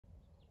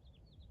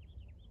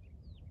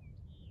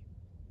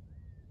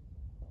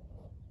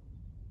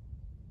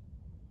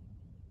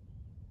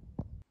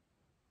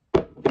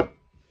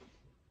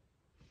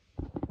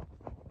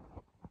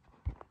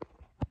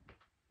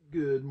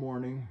Good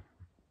morning.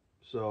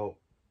 So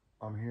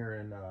I'm here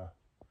in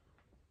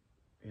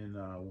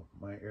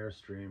my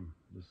Airstream.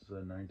 This is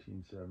a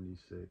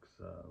 1976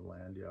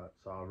 land yacht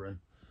Sovereign.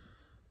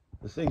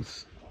 This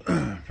thing's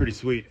pretty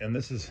sweet, and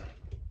this is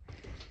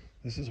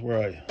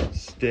where I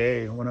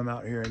stay when I'm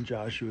out here in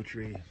Joshua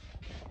Tree.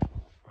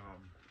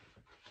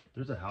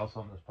 There's a house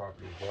on this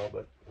property as well,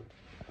 but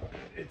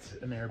it's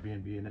an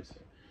Airbnb and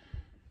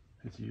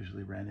it's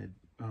usually rented.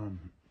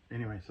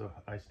 Anyway, so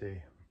I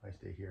stay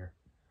here.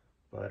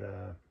 But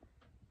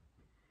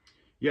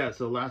yeah,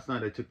 so last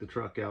night I took the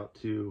truck out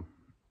to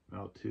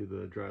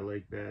the dry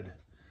lake bed,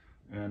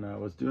 and I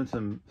was doing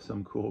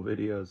some cool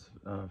videos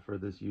for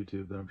this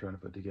YouTube that I'm trying to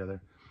put together.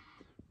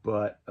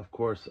 But of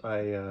course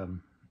I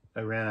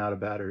ran out of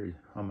battery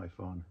on my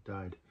phone.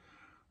 Died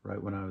right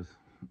when I was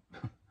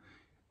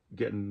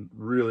getting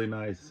really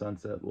nice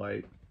sunset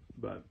light.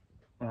 But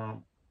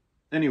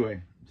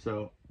anyway,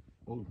 so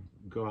we'll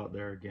go out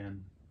there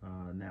again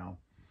now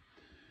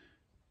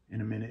in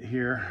a minute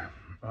here.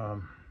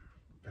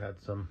 Had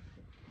some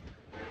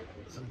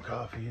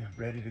coffee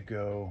ready to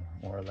go,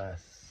 more or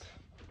less.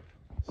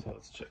 So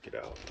let's check it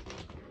out.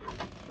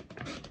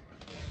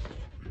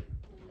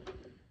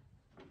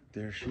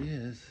 There she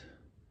is,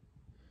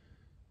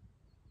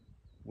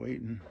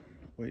 waiting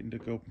to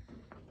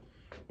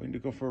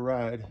go for a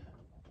ride.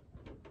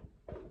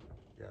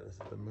 Yeah, this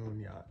is the moon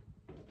yacht.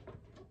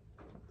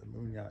 The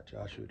moon yacht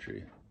Joshua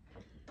Tree.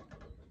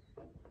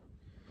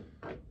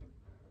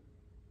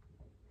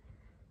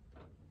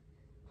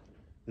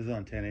 This is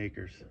on 10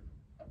 acres.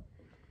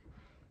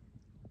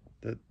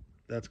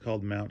 That's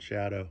called Mount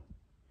Shadow.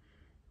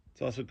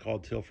 It's also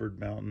called Tilford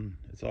Mountain.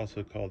 It's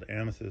also called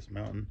Amethyst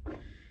Mountain.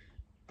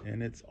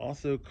 And it's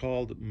also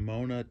called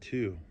Mona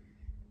 2.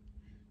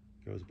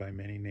 Goes by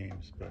many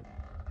names, but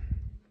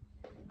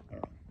I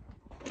don't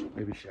know.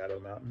 Maybe Shadow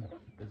Mountain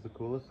is the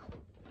coolest.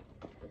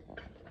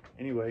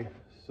 Anyway,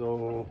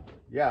 so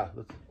yeah,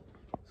 let's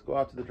go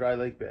out to the dry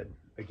lake bed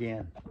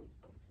again.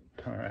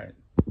 All right.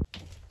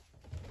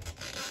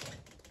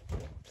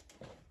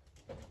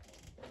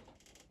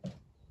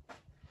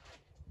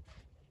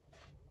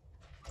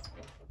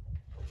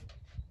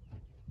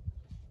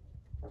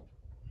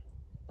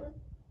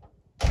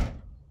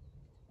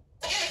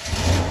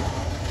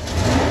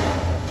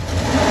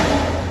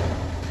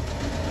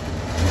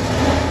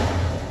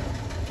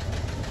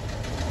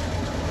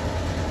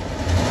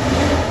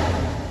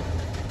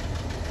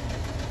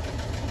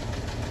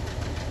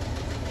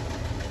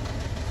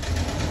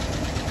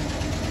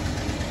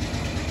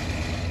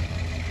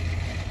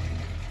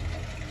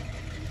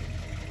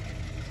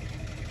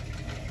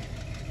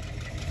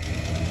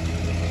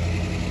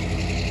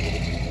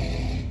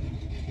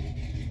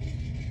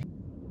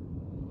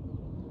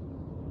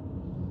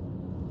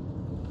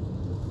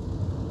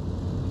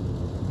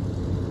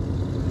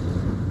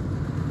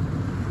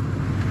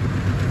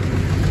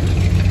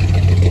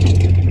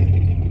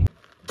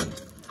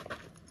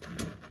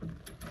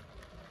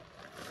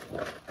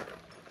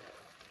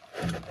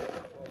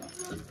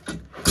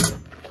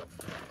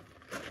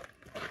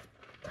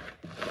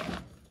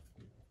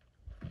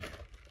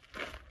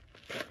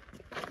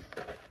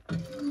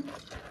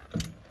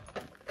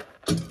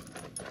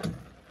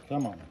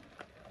 Come on.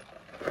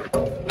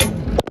 Oh.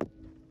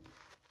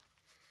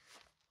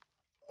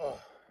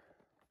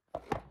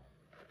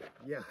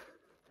 Yeah.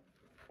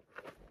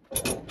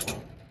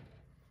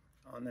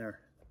 On there.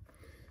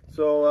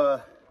 So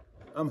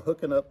I'm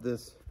hooking up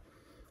this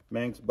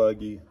Manx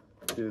buggy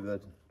to the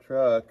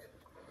truck,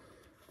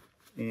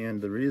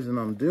 and the reason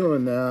I'm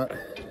doing that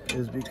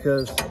is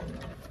because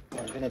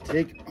I'm gonna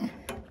take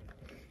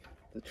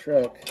the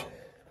truck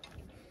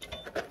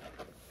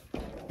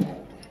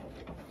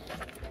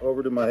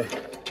over to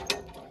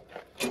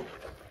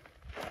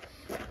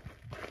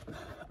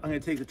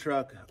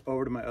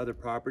my other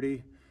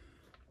property,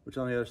 which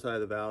on the other side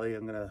of the valley.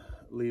 I'm gonna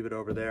leave it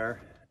over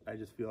there. I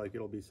just feel like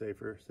it'll be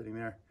safer sitting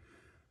there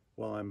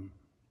while I'm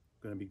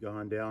gonna be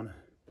gone down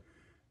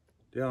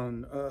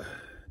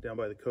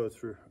by the coast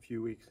for a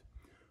few weeks.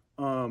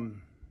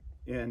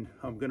 And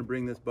I'm gonna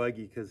bring this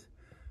buggy because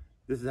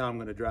this is how I'm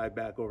gonna drive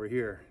back over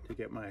here to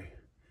get my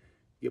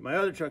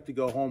other truck to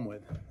go home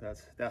with.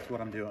 That's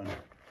what I'm doing.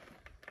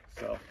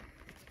 So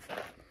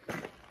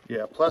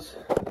yeah, plus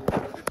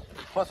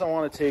I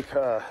want to take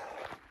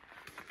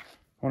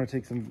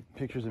some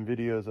pictures and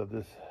videos of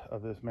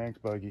this Manx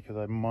buggy, because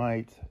I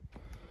might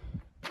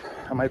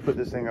put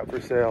this thing up for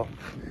sale,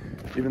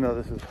 even though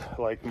this is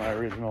like my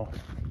original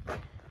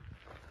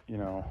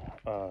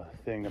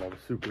thing that I was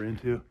super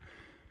into.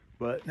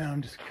 But now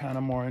I'm just kind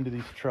of more into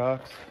these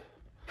trucks,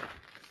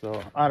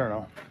 so I don't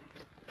know,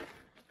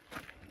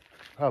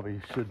 probably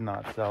should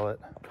not sell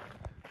it,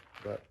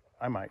 but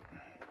I might.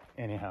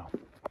 Anyhow,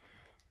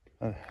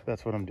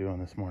 that's what I'm doing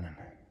this morning.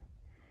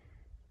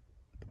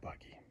 The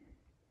buggy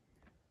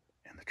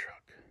and the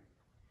truck.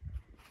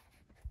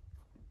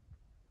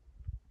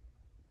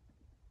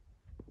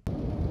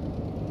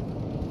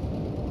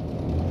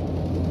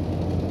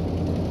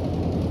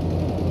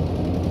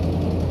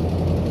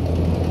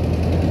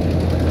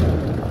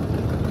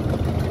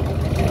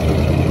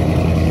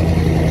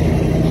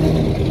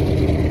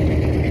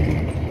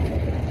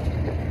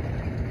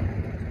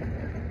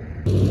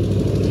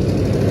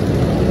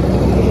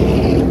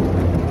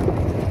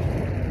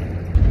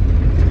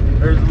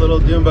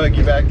 dune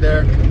buggy back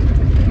there,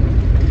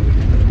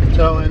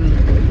 towing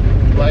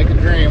like a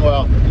dream.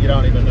 Well, you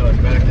don't even know it's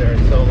back there,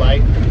 it's so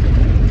light.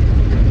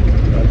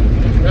 But,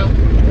 yeah,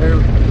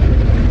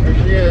 there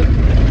she is.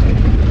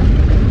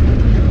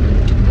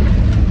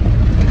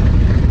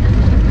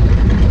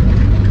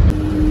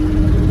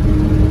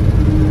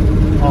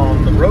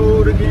 On the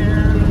road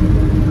again.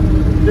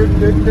 Do,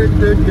 do, do,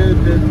 do, do,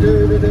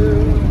 do, do,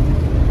 do.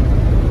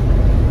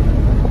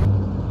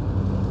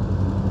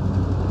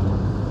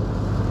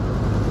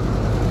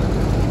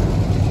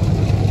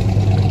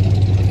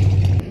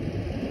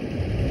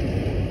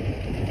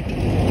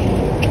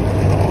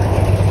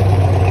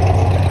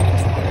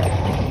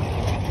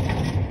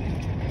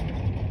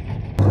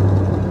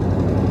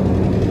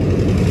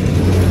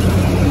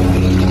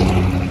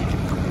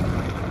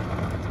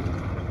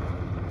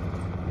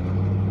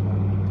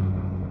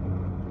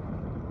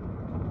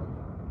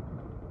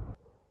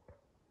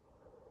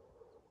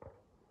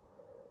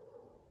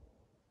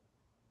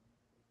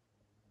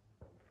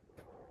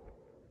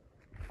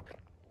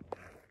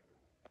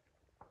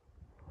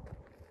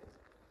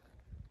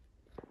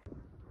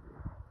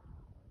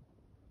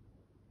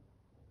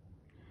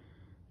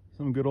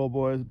 Some good old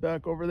boys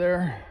back over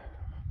there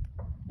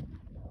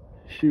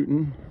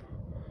shooting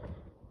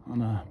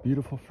on a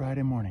beautiful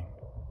Friday morning.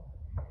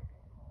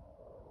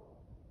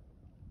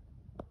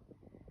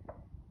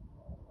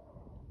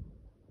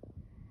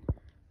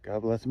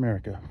 God bless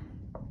America.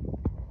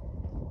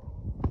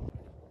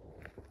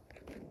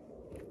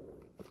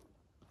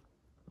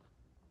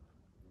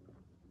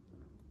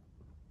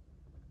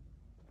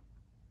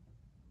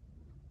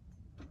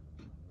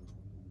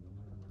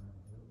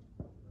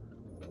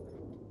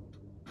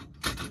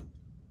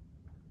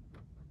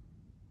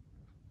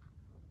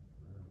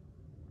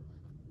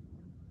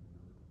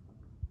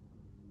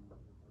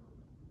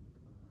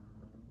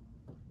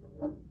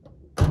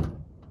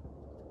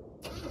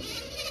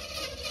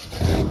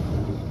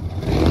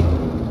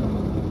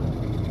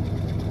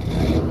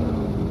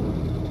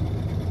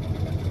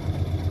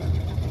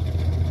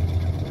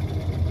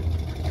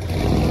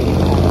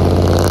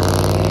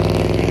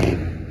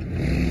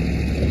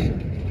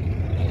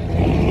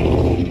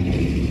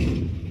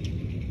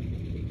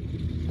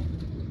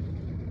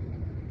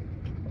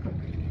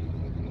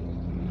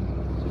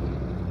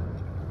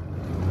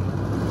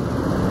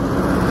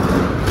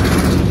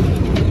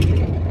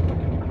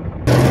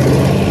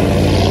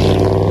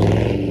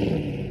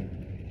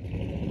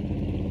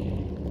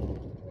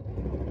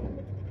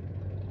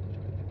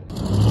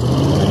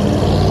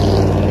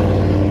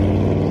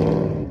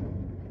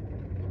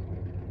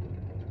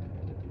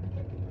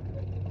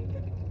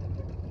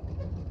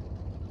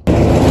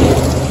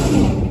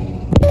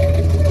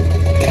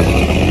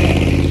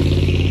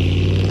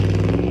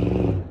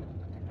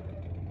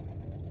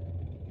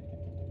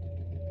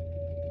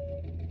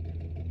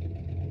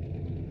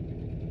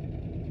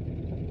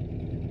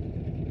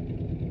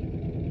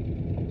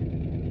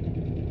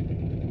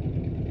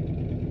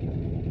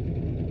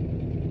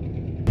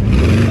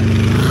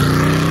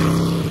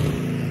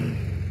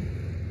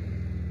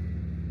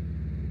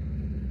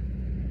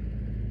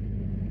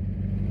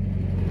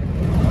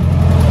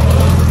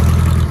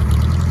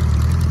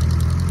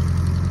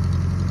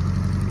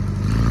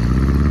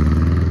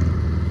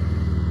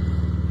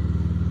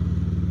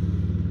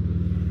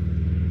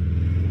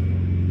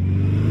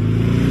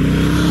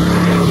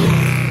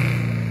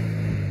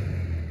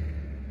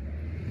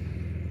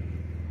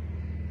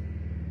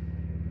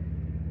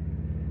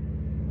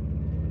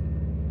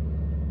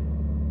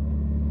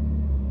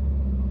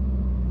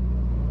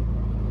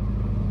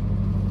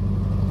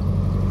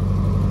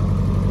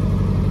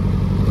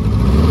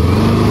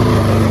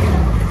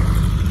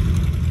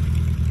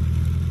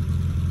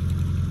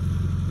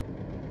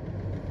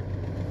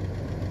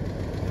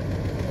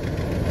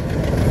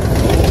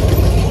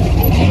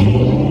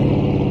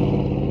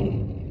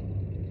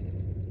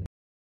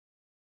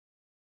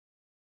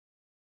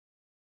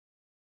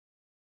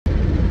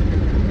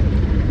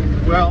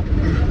 Well,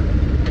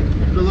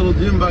 the little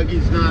dune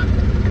buggy's not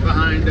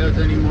behind us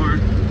anymore,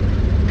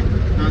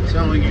 not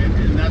towing it,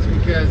 and that's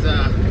because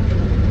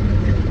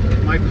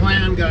my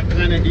plan got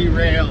kind of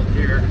derailed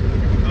here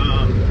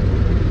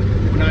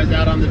when I was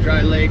out on the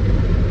dry lake.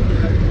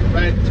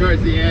 Right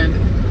towards the end,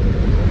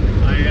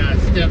 I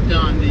stepped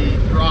on the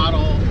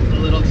throttle a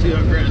little too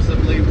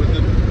aggressively with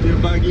the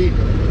dune buggy,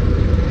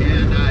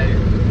 and I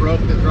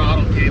broke the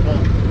throttle cable.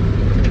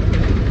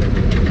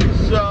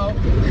 So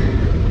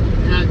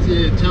I had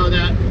to tow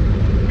that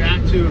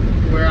back to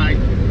where I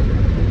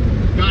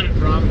got it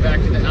from, back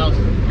to the house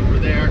over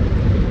there.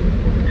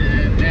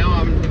 And now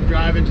I'm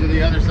driving to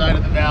the other side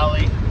of the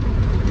valley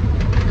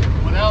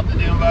without the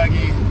dune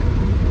buggy.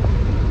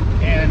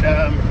 And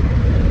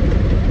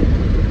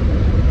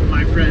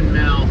my friend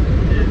Mel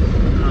is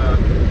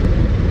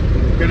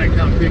gonna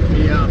come pick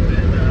me up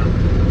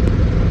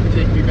and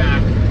take me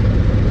back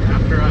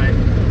after I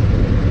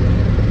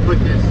put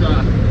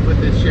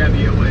this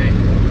Chevy away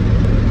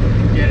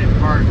and get it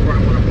parked where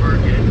I want to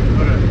park it.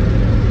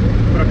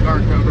 Put a car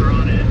cover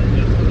on it and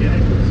just get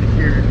it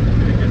secured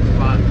in a good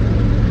spot.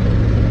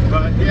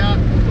 But yeah,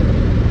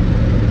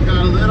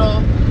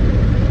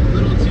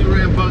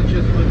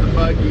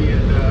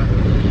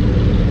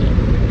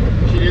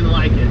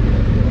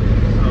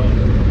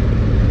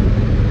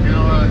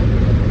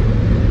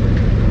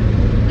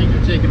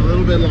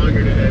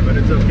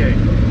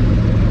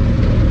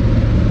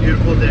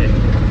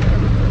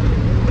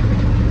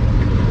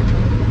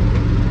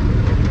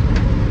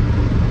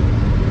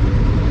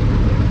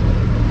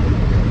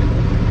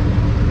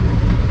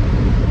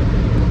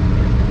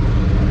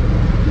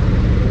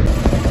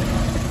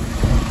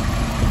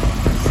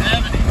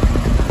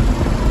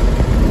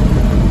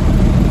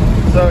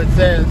 So it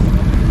says.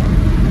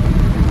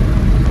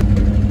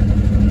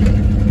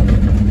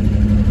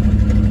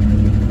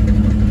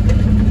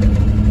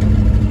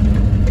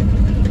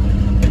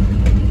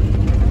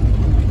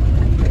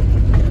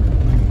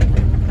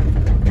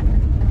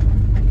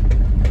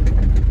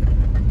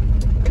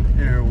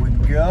 There we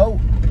go.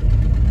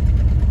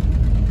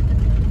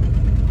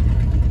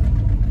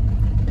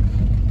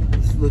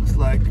 This looks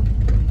like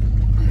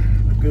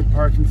a good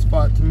parking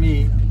spot to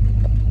me.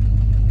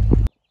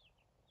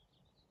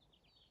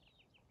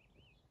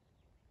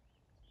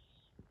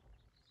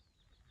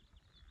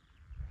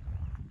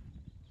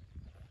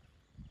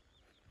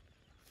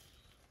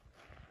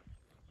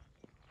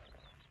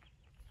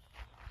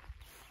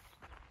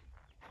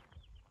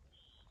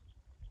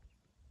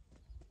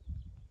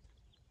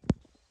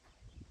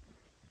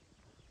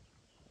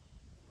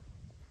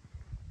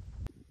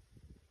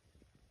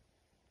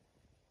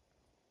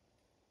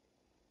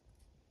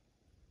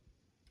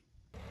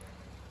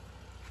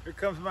 Here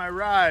comes my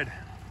ride.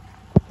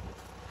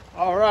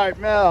 All right,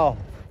 Mel.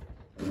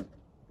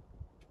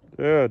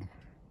 Dude.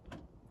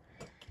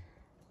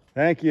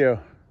 Thank you.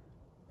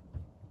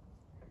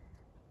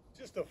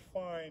 Just a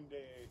fine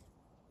day.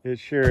 It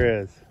sure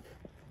is.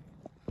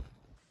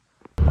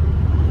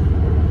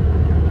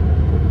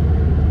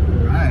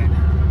 Right.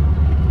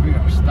 We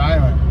are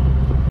styling.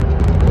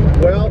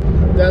 Well,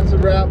 that's a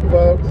wrap,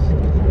 folks.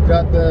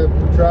 Got the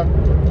truck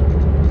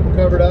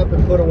covered up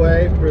and put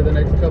away for the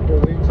next couple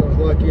of weeks. I was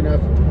lucky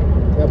enough to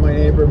have my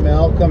neighbor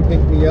Mel come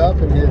pick me up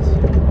in his,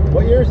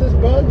 what year is this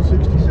bug?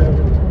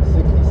 67.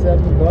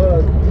 67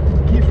 bug.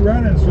 It keeps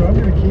running, so I'm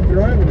going to keep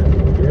driving it.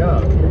 Yeah,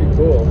 pretty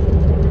cool.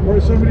 Or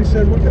somebody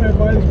said, what can I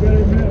buy that's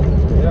better than this?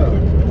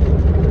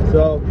 Yeah.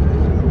 So,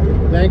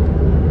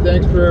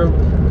 thanks for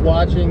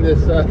watching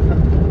this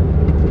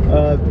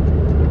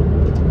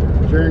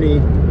journey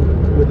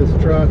with this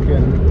truck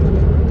and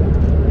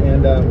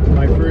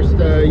my first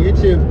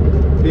YouTube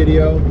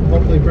video,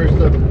 hopefully first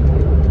of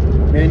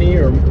many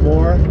or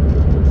more.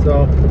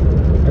 So,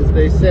 as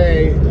they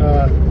say,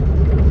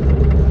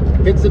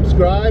 hit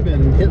subscribe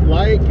and hit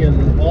like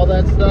and all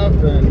that stuff,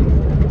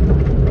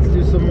 and let's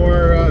do some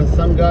more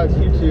Sun Gods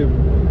YouTube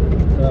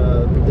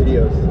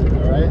videos.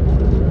 All right?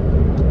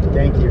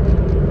 Thank you.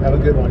 Have a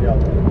good one, y'all.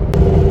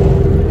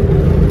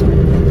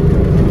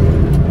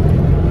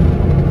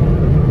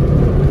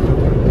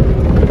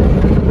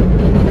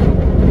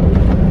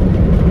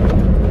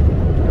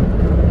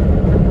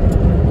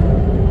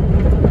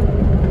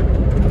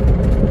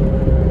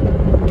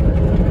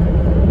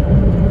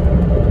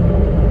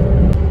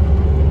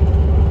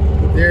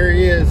 There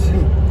he is.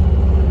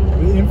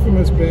 The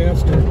infamous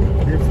bastard.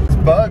 This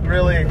bug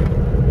really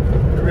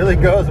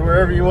goes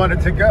wherever you want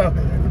it to go.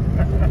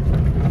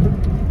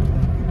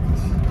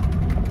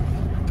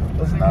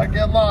 Let's not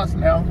get lost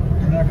now.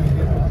 We're not going to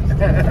get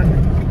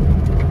lost.